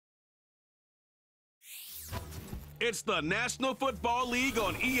It's the National Football League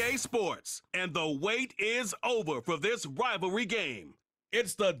on EA Sports, and the wait is over for this rivalry game.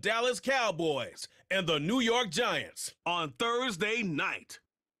 It's the Dallas Cowboys and the New York Giants on Thursday night.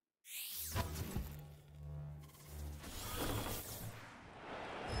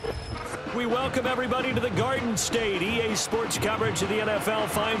 We welcome everybody to the Garden State. EA Sports coverage of the NFL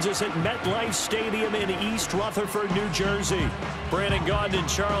finds us at MetLife Stadium in East Rutherford, New Jersey. Brandon Gaudin and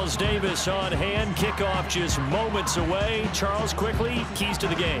Charles Davis on hand. Kickoff just moments away. Charles, quickly, keys to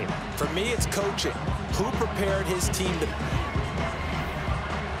the game. For me, it's coaching. Who prepared his team to...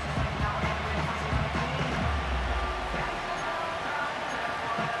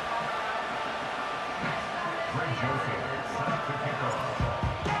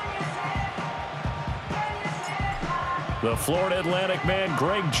 The Florida Atlantic man,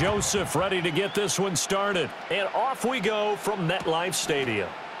 Greg Joseph, ready to get this one started. And off we go from MetLife Stadium.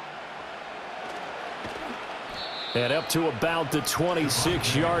 And up to about the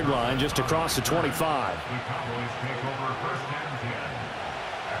 26-yard line, just across the 25. The Cowboys take over first and 10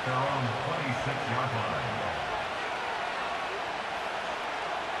 at their own 26-yard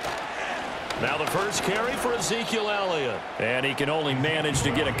line. Now the first carry for Ezekiel Elliott. And he can only manage to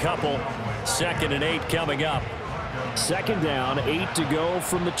get a couple. 2nd and 8 coming up. 2nd down, 8 to go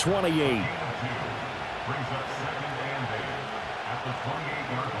from the 28. Brings up 2nd and 8 at the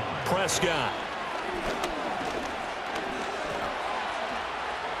 28-yard line. Prescott.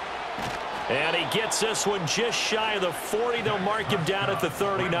 And he gets this one just shy of the 40. They'll mark him down at the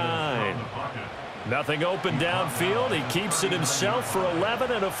 39. Nothing open downfield. He keeps it himself for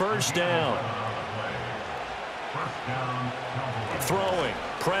 11 and a first down. Throwing.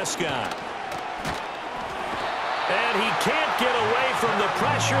 Prescott. And he can't get away from the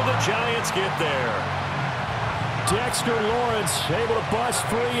pressure. The Giants get there. Dexter Lawrence able to bust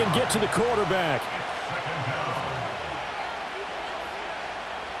free and get to the quarterback.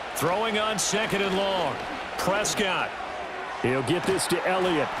 Throwing on 2nd and long. Prescott. He'll get this to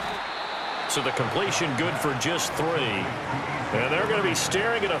Elliott. So the completion good for just 3. And they're going to be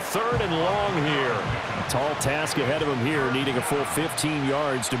staring at a 3rd and long here. A tall task ahead of them here, needing a full 15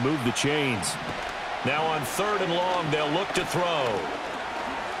 yards to move the chains. Now on 3rd and long, they'll look to throw.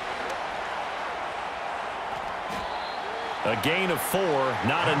 A gain of 4,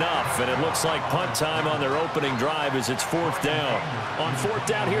 not enough, and it looks like punt time on their opening drive as it's 4th down. On 4th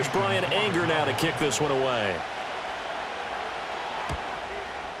down, here's Brian Anger now to kick this one away.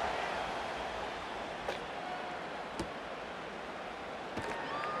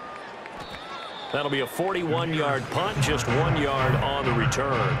 That'll be a 41-yard punt, just 1 yard on the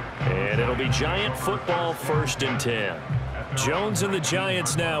return. And it'll be Giant football 1st and 10. Jones and the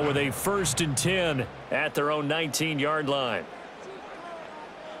Giants now with a 1st and 10 at their own 19-yard line.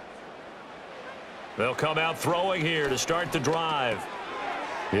 They'll come out throwing here to start the drive.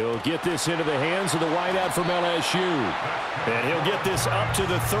 He'll get this into the hands of the wideout from LSU. And he'll get this up to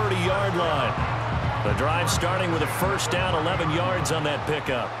the 30-yard line. The drive starting with a first down, 11 yards on that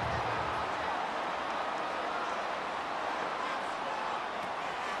pickup.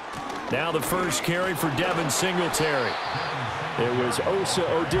 Now the first carry for Devin Singletary. It was Osa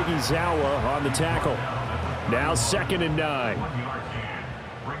Odighizuwa on the tackle. Now 2nd and 9. 1 yard gain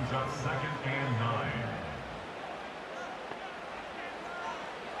brings up 2nd and 9.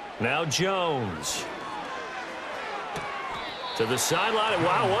 Now Jones. To the sideline.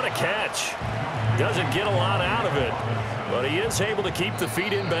 Wow, what a catch. Doesn't get a lot out of it, but he is able to keep the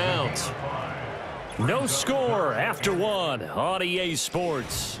feet in bounds. No score after 1 on EA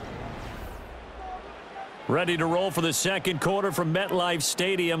Sports. Ready to roll for the 2nd quarter from MetLife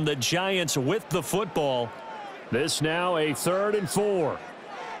Stadium. The Giants with the football. This now a 3rd and 4.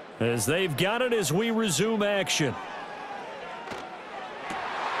 As they've got it as we resume action.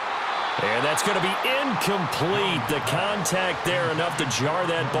 And that's going to be incomplete. The contact there enough to jar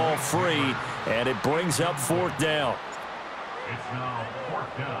that ball free. And it brings up 4th down. It's now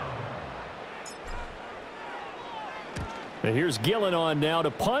 4th down. And here's Gillen on now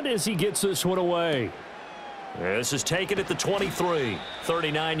to punt as he gets this one away. This is taken at the 23.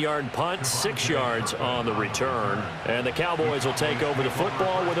 39-yard punt, 6 yards on the return. And the Cowboys will take over the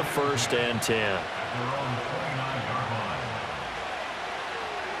football with a 1st and 10.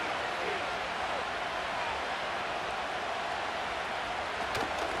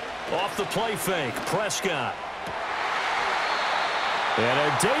 Off the play fake, Prescott. And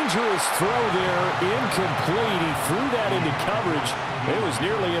a dangerous throw there, incomplete. He threw that into coverage. It was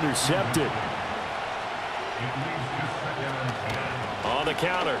nearly intercepted. On the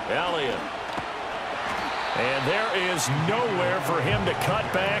counter, Elliott. And there is nowhere for him to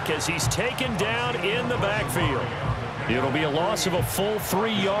cut back as he's taken down in the backfield. It'll be a loss of a full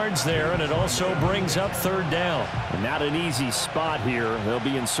 3 yards there, and it also brings up third down. Not an easy spot here. They'll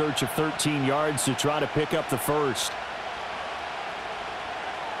be in search of 13 yards to try to pick up the first.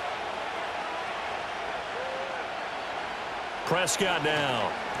 Prescott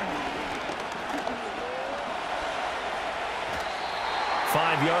now.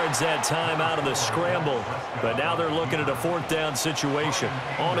 5 yards that time out of the scramble. But now they're looking at a 4th down situation.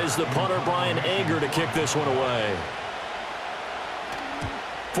 On is the punter, Brian Anger, to kick this one away.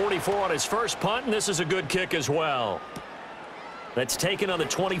 44 on his first punt, and this is a good kick as well. That's taken on the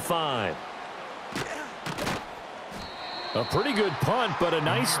 25. A pretty good punt, but a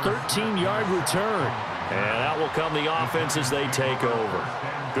nice 13-yard return. And out will come the offense as they take over.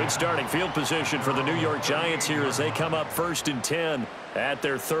 Good starting field position for the New York Giants here as they come up 1st and 10 at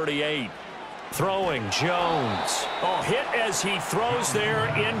their 38. Throwing, Jones. Oh, hit as he throws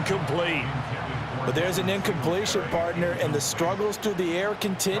there, incomplete. But there's an incompletion, partner, and the struggles through the air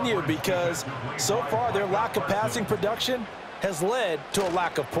continue because so far their lack of passing production has led to a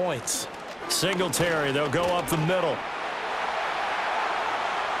lack of points. Singletary, they'll go up the middle.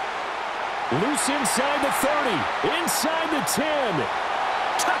 Loose inside the 30, inside the 10.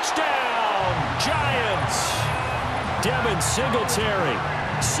 Touchdown, Giants! Devin Singletary,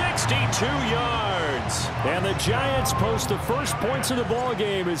 62 yards. And the Giants post the first points of the ball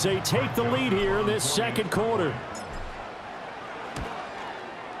game as they take the lead here in this second quarter.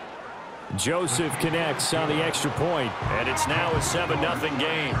 Joseph connects on the extra point. And it's now a 7-0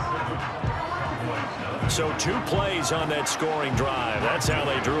 game. So 2 plays on that scoring drive. That's how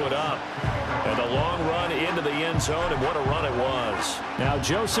they drew it up. And a long run into the end zone, and what a run it was. Now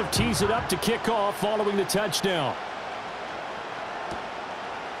Joseph tees it up to kick off following the touchdown.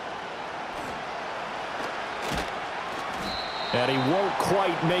 And he won't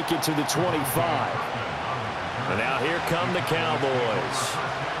quite make it to the 25. And now here come the Cowboys.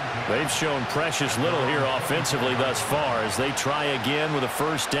 They've shown precious little here offensively thus far as they try again with a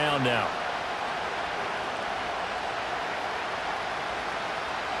first down now.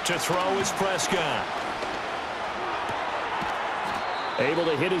 To throw is Prescott. Able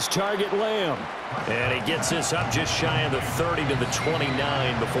to hit his target, Lamb. And he gets this up just shy of the 30 to the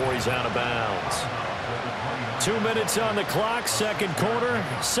 29 before he's out of bounds. 2 minutes on the clock, second quarter,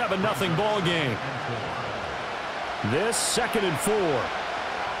 7-0 ball game. This 2nd and 4.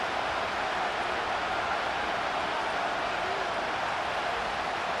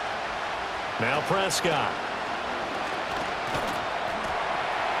 Now Prescott.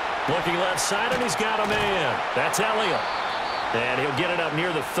 Looking left side, and he's got a man. That's Elliott. And he'll get it up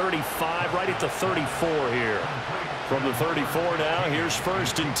near the 35, right at the 34 here. From the 34 now, here's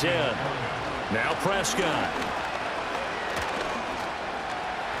 1st and 10. Now Prescott.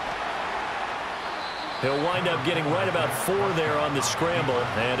 He'll wind up getting right about 4 there on the scramble,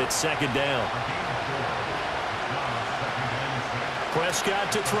 and it's 2nd down.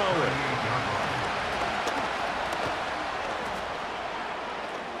 Prescott to throw it.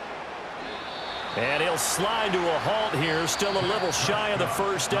 And he'll slide to a halt here, still a little shy of the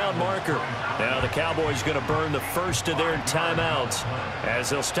first down marker. Now the Cowboys going to burn the first of their timeouts as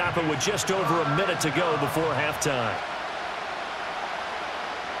they'll stop it with just over a minute to go before halftime.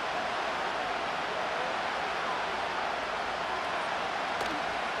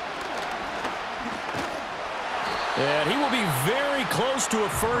 And he will be very close to a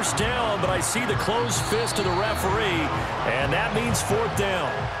first down, but I see the closed fist of the referee, and that means 4th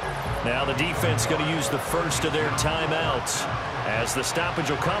down. Now the defense going to use the first of their timeouts as the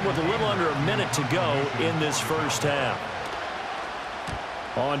stoppage will come with a little under a minute to go in this first half.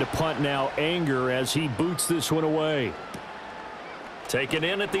 On to punt now, Anger as he boots this one away. Taken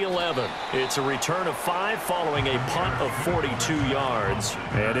in at the 11. It's a return of 5 following a punt of 42 yards.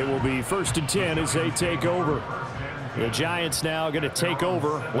 And it will be 1st and 10 as they take over. The Giants now going to take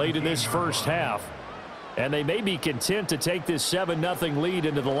over late in this first half. And they may be content to take this 7-0 lead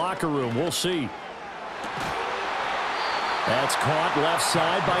into the locker room. We'll see. That's caught left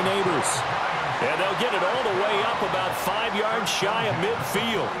side by Neighbors. And they'll get it all the way up about 5 yards shy of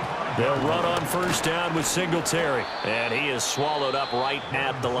midfield. They'll run on first down with Singletary. And he is swallowed up right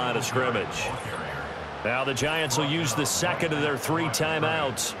at the line of scrimmage. Now the Giants will use the 2nd of their 3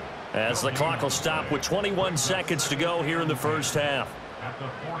 timeouts as the clock will stop with 21 seconds to go here in the first half. At the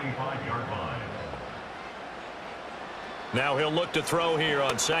 45-yard line. Now he'll look to throw here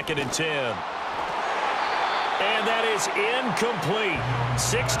on 2nd and 10. And that is incomplete.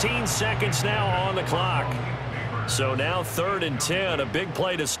 16 seconds now on the clock. So now 3rd and 10. A big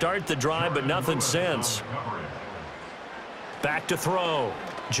play to start the drive, but nothing since. Back to throw.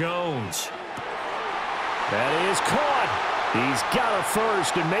 Jones. That is caught. He's got a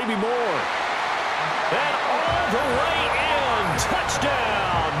first and maybe more. And all the way in.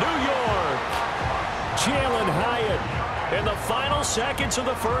 Touchdown, New York. Jalen Hyatt in the final seconds of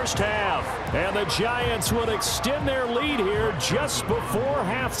the first half. And the Giants will extend their lead here just before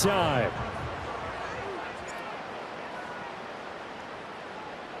halftime.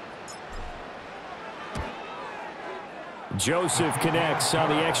 Joseph connects on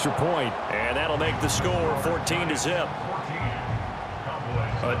the extra point, and that'll make the score 14-0.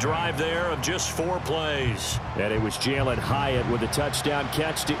 A drive there of just 4 plays. And it was Jalen Hyatt with a touchdown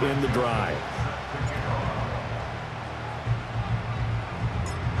catch to end the drive.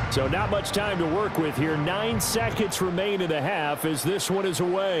 So not much time to work with here. 9 seconds remain in the half as this one is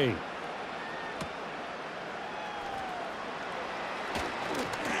away.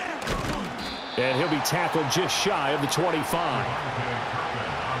 And he'll be tackled just shy of the 25.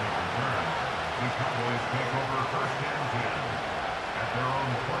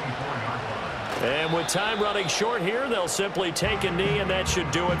 And with time running short here, they'll simply take a knee, and that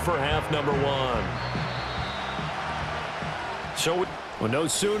should do it for half number 1. So well, no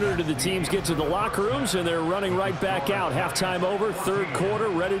sooner do the teams get to the locker rooms, and they're running right back out. Halftime over, third quarter,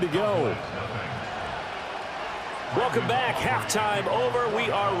 ready to go. Welcome back. Halftime over.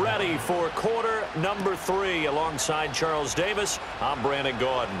 We are ready for quarter number 3. Alongside Charles Davis, I'm Brandon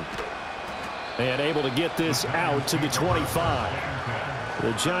Gordon. And able to get this out to the 25.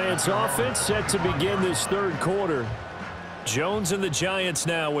 The Giants offense set to begin this third quarter. Jones and the Giants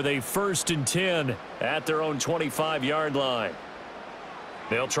now with a 1st and 10 at their own 25-yard line.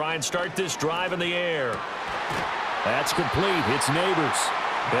 They'll try and start this drive in the air. That's complete. It's Neighbors.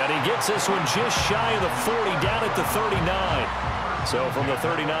 And he gets this one just shy of the 40, down at the 39. So from the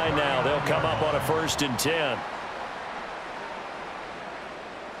 39 now, they'll come up on a 1st and 10.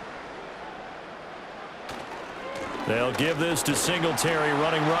 They'll give this to Singletary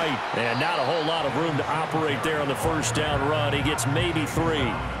running right. And not a whole lot of room to operate there on the first down run. He gets maybe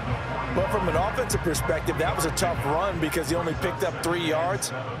 3. But from an offensive perspective, that was a tough run because he only picked up 3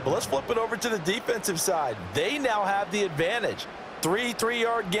 yards. But let's flip it over to the defensive side. They now have the advantage. 3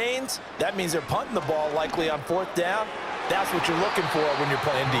 3-yard gains, that means they're punting the ball likely on 4th down. That's what you're looking for when you're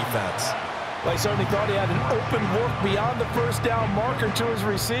playing defense. Well, he certainly thought he had an open look beyond the first down marker to his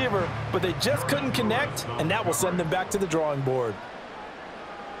receiver, but they just couldn't connect, and that will send them back to the drawing board.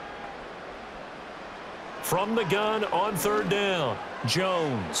 From the gun on 3rd down,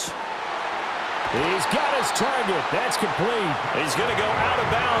 Jones. He's got his target. That's complete. He's going to go out of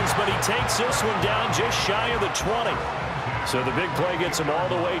bounds, but he takes this one down just shy of the 20. So the big play gets him all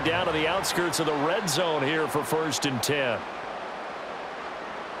the way down to the outskirts of the red zone here for 1st and 10.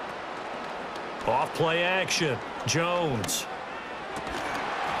 Off play action. Jones.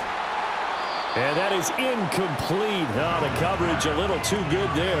 And that is incomplete. Oh, the coverage a little too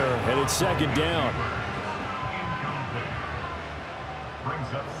good there, and it's 2nd down.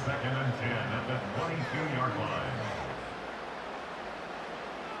 Brings up 2nd and 10 at the 22-yard line.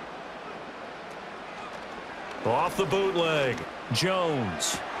 Off the bootleg,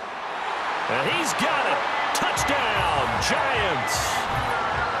 Jones. And he's got it. Touchdown, Giants.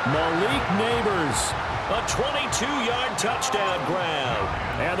 Malik Neighbors. A 22-yard touchdown grab.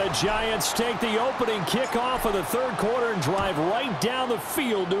 And the Giants take the opening kickoff of the third quarter and drive right down the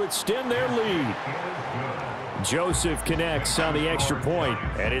field to extend their lead. Joseph connects on the extra point.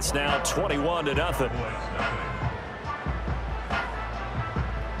 And it's now 21-0.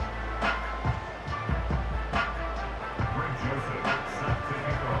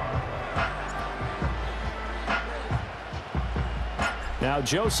 Now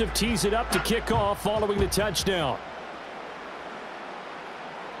Joseph tees it up to kick off following the touchdown.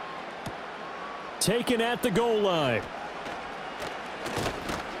 Taken at the goal line.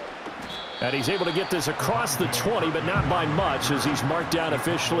 And he's able to get this across the 20, but not by much as he's marked down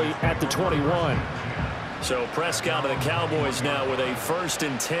officially at the 21. So Prescott and the Cowboys now with a 1st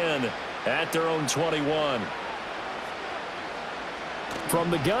and 10 at their own 21. From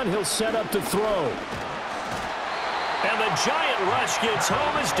the gun, he'll set up to throw. And the giant rush gets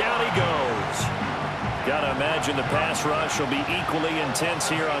home as down he goes. Got to imagine the pass rush will be equally intense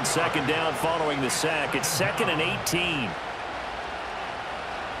here on 2nd down following the sack. It's 2nd and 18.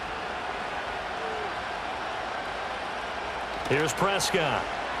 Here's Prescott.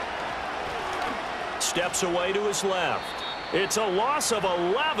 Steps away to his left. It's a loss of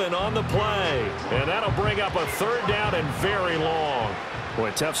 11 on the play. And that'll bring up a 3rd down and very long. Boy,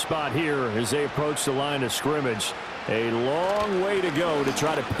 a tough spot here as they approach the line of scrimmage. A long way to go to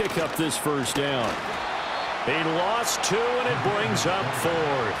try to pick up this 1st down. He lost 2, and it brings up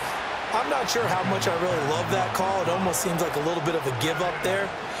 4th. I'm not sure how much I really love that call. It almost seems like a little bit of a give up there.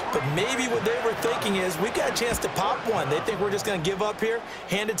 But maybe what they were thinking is, we got a chance to pop one. They think we're just going to give up here,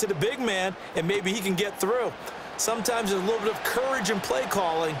 hand it to the big man, and maybe he can get through. Sometimes there's a little bit of courage in play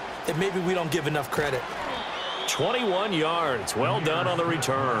calling that maybe we don't give enough credit. 21 yards. Well done on the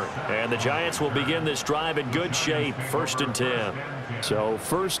return. And the Giants will begin this drive in good shape. 1st and 10. So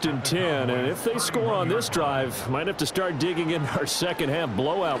 1st and 10, and if they score on this drive, might have to start digging in our second half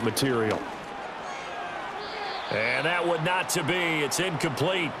blowout material. And that would not to be. It's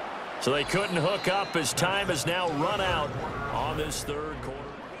incomplete. So they couldn't hook up as time has now run out on this 3rd quarter.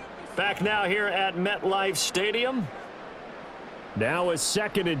 Back now here at MetLife Stadium. Now a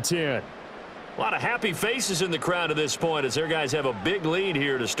 2nd and 10. A lot of happy faces in the crowd at this point as their guys have a big lead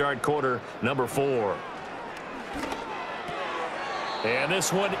here to start quarter number 4. And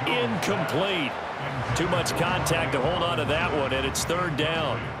this one incomplete. Too much contact to hold on to that one, and it's 3rd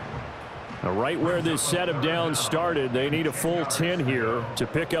down. Now, right where this set of downs started, they need a full 10 here to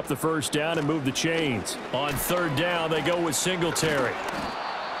pick up the 1st down and move the chains. On 3rd down, they go with Singletary.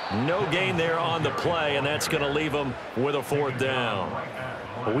 No gain there on the play, and that's going to leave them with a 4th down.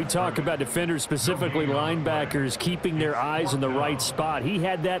 When we talk about defenders, specifically linebackers, keeping their eyes in the right spot, he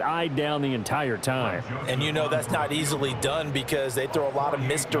had that eye down the entire time. And you know that's not easily done because they throw a lot of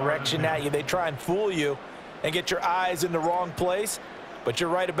misdirection at you. They try and fool you and get your eyes in the wrong place. But you're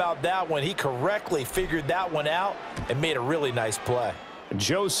right about that one. He correctly figured that one out and made a really nice play.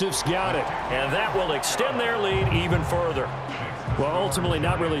 Joseph's got it. And that will extend their lead even further. Well, ultimately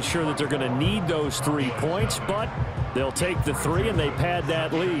not really sure that they're going to need those 3 points, but they'll take the 3 and they pad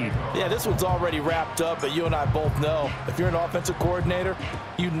that lead. Yeah, this one's already wrapped up, but you and I both know if you're an offensive coordinator,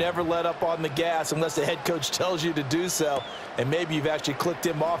 you never let up on the gas unless the head coach tells you to do so. And maybe you've actually clicked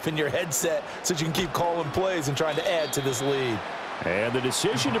him off in your headset so you can keep calling plays and trying to add to this lead. And the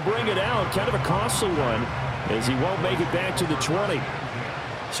decision to bring it out, kind of a costly one, as he won't make it back to the 20.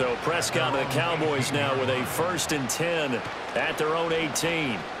 So Prescott and the Cowboys now with a 1st and 10 at their own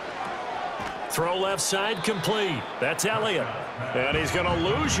 18. Throw left side complete. That's Elliott. And he's going to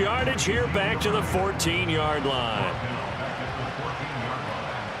lose yardage here back to the 14-yard line.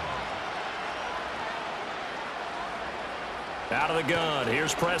 Out of the gun.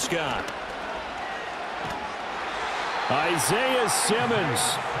 Here's Prescott. Isaiah Simmons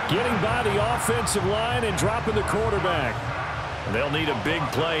getting by the offensive line and dropping the quarterback. They'll need a big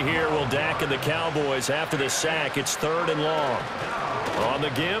play here, will Dak and the Cowboys after the sack. It's 3rd and long. On the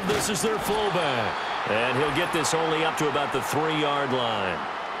give, this is their fullback. And he'll get this only up to about the 3-yard line.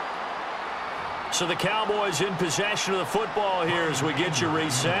 So the Cowboys in possession of the football here as we get you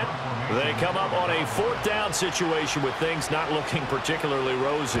reset. They come up on a 4th down situation with things not looking particularly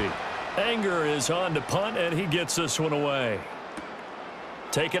rosy. Anger is on to punt, and he gets this one away.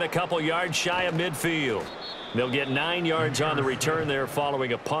 Taking a couple yards shy of midfield. They'll get 9 yards on the return there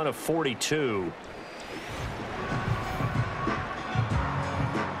following a punt of 42.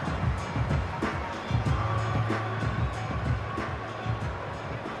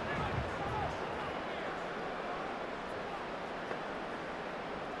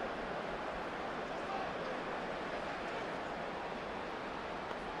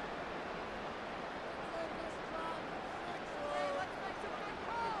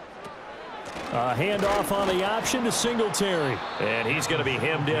 A handoff on the option to Singletary. And he's going to be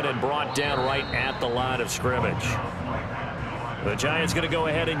hemmed in and brought down right at the line of scrimmage. The Giants going to go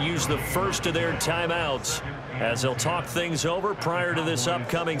ahead and use the first of their timeouts as they'll talk things over prior to this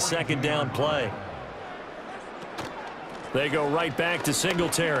upcoming 2nd down play. They go right back to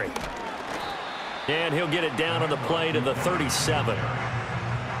Singletary. And he'll get it down on the play to the 37.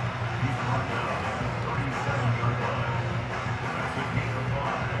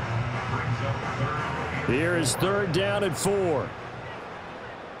 Here is 3rd down and 4.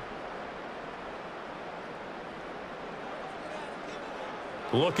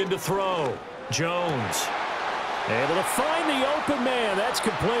 Looking to throw. Jones. Able to find the open man. That's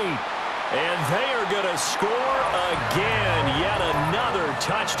complete. And they are going to score again. Yet another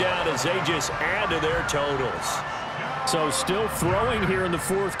touchdown as they just add to their totals. So still throwing here in the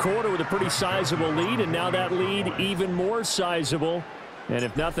 4th quarter with a pretty sizable lead. And now that lead even more sizable. And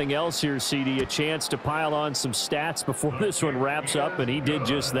if nothing else here, CD, a chance to pile on some stats before this one wraps up, and he did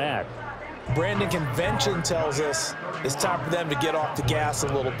just that. Brandon, convention tells us it's time for them to get off the gas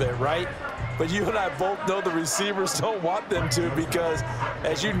a little bit, right? But you and I both know the receivers don't want them to because,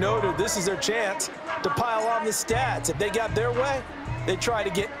 as you noted, this is their chance to pile on the stats. If they got their way, they try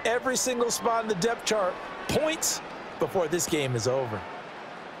to get every single spot in the depth chart points before this game is over.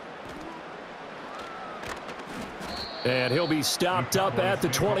 And he'll be stopped up at the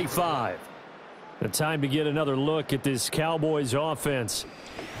 25. The time to get another look at this Cowboys offense.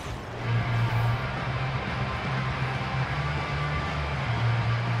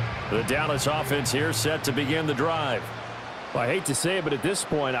 The Dallas offense here set to begin the drive. Well, I hate to say it, but at this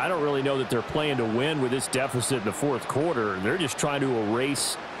point, I don't really know that they're playing to win with this deficit in the fourth quarter. They're just trying to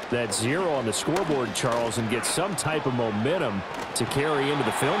erase that 0 on the scoreboard, Charles, and get some type of momentum to carry into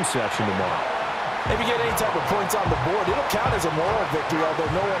the film section tomorrow. If you get any type of points on the board, it'll count as a moral victory,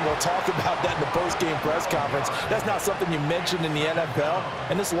 although no one will talk about that in the post-game press conference. That's not something you mentioned in the NFL.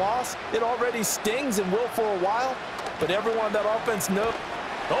 And this loss, it already stings and will for a while, but everyone on that offense knows.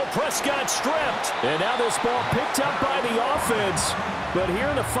 Oh, Prescott stripped. And now this ball picked up by the offense. But here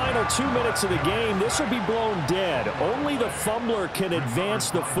in the final 2 minutes of the game, this will be blown dead. Only the fumbler can advance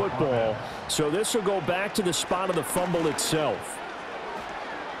the football. So this will go back to the spot of the fumble itself.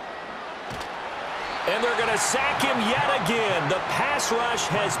 And they're going to sack him yet again. The pass rush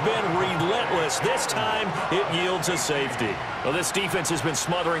has been relentless. This time, it yields a safety. Well, this defense has been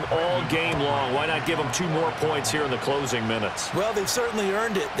smothering all game long. Why not give them 2 more points here in the closing minutes? Well, they've certainly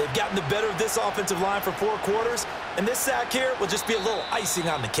earned it. They've gotten the better of this offensive line for 4 quarters, and this sack here will just be a little icing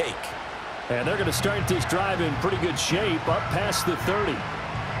on the cake. And they're going to start this drive in pretty good shape, up past the 30.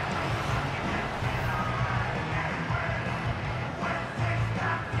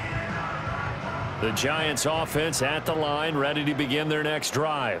 The Giants offense at the line, ready to begin their next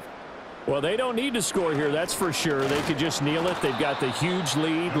drive. Well, they don't need to score here, that's for sure. They could just kneel it. They've got the huge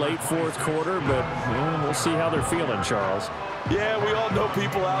lead late fourth quarter, but we'll see how they're feeling, Charles. Yeah, we all know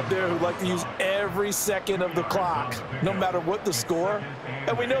people out there who like to use every second of the clock, no matter what the score.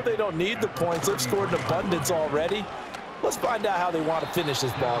 And we know they don't need the points. They've scored in abundance already. Let's find out how they want to finish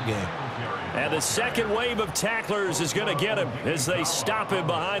this ball game. And the second wave of tacklers is going to get him as they stop him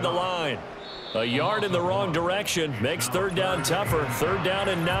behind the line. A yard in the wrong direction makes third down tougher. Third down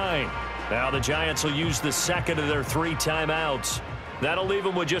and 9. Now the Giants will use the second of their 3 timeouts. That'll leave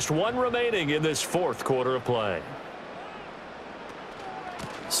them with just 1 remaining in this fourth quarter of play.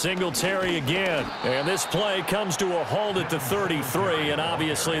 Singletary again. And this play comes to a halt at the 33, and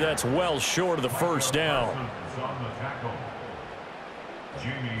obviously that's well short of the first down.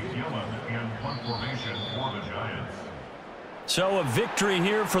 So a victory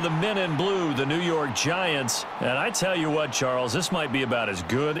here for the men in blue, the New York Giants. And I tell you what, Charles, this might be about as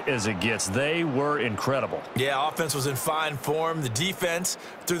good as it gets. They were incredible. Yeah, offense was in fine form. The defense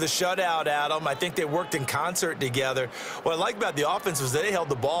threw the shutout at them. I think they worked in concert together. What I like about the offense was they held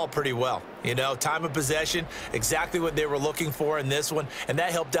the ball pretty well. You know, time of possession, exactly what they were looking for in this one. And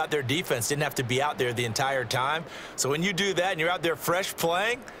that helped out their defense. Didn't have to be out there the entire time. So when you do that and you're out there fresh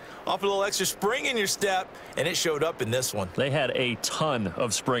playing, off a little extra spring in your step, and it showed up in this one. They had a ton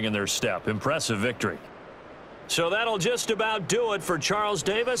of spring in their step. Impressive victory. So that'll just about do it for Charles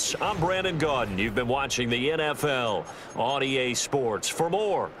Davis. I'm Brandon Gaudin. You've been watching the NFL on EA Sports. For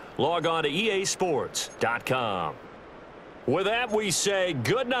more, log on to easports.com. With that, we say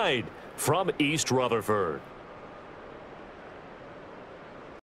good night from East Rutherford.